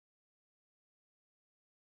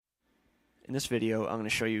In this video, I'm going to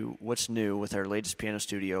show you what's new with our latest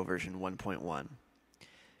PianoStudio version 1.1.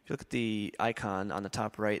 If you look at the icon on the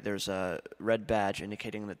top right, there's a red badge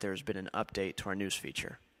indicating that there's been an update to our news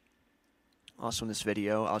feature. Also in this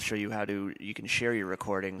video, I'll show you how you can share your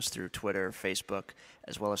recordings through Twitter, Facebook,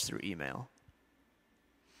 as well as through email.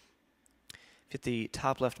 Hit the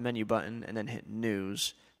top left menu button and then hit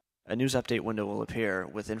News. A news update window will appear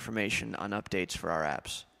with information on updates for our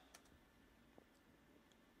apps.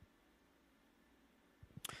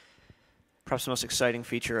 Perhaps the most exciting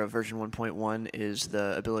feature of version 1.1 is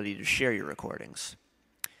the ability to share your recordings.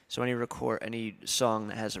 So any song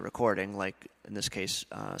that has a recording, like in this case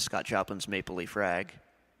Scott Joplin's Maple Leaf Rag,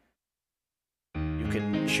 you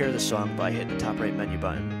can share the song by hitting the top right menu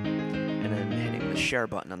button and then hitting the share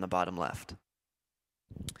button on the bottom left.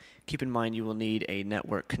 Keep in mind you will need a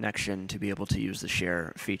network connection to be able to use the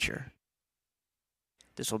share feature.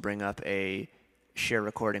 This will bring up a share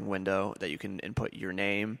recording window that you can input your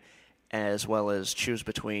name, as well as choose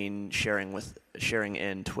between sharing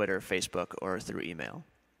in Twitter, Facebook, or through email.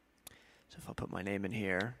 So if I'll put my name in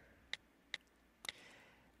here,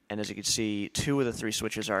 and as you can see, 2 of the 3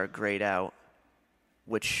 switches are grayed out,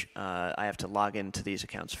 which I have to log into these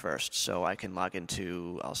accounts first. So I can log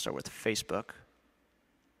into, I'll start with Facebook,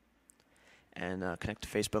 and connect to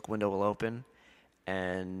Facebook window will open,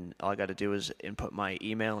 and all I got to do is input my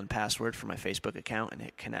email and password for my Facebook account and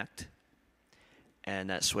hit connect,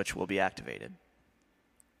 and that switch will be activated.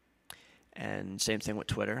 And same thing with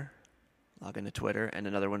Twitter. Log into Twitter, and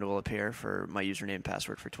another window will appear for my username and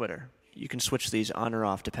password for Twitter. You can switch these on or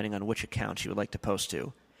off depending on which accounts you would like to post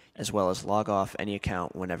to, as well as log off any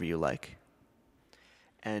account whenever you like.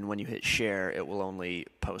 And when you hit share, it will only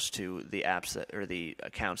post to the apps or the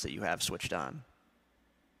accounts that you have switched on.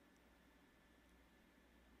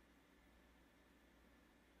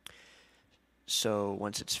 So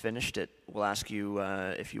once it's finished, it will ask you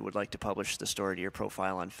if you would like to publish the story to your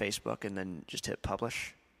profile on Facebook, and then just hit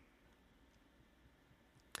publish.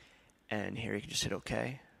 And here you can just hit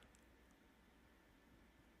OK.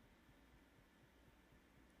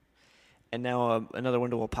 And now another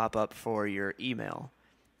window will pop up for your email.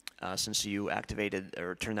 Since you activated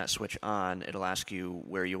or turned that switch on, it'll ask you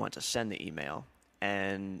where you want to send the email.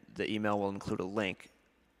 And the email will include a link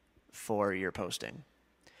for your posting.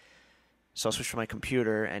 So I'll switch to my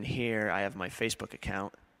computer, and here I have my Facebook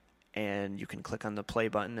account, and you can click on the play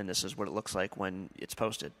button, and this is what it looks like when it's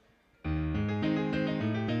posted. Okay,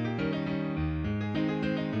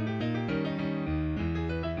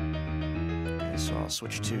 so I'll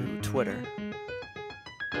switch to Twitter.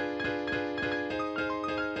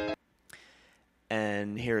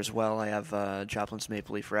 And here as well I have Joplin's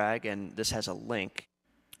Maple Leaf Rag, and this has a link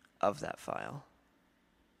of that file.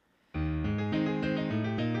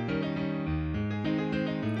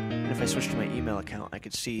 And if I switch to my email account, I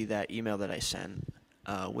could see that email that I sent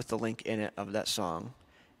with the link in it of that song.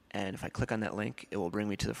 And if I click on that link, it will bring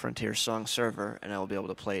me to the Frontier song server, and I will be able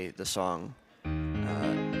to play the song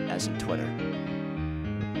as in Twitter.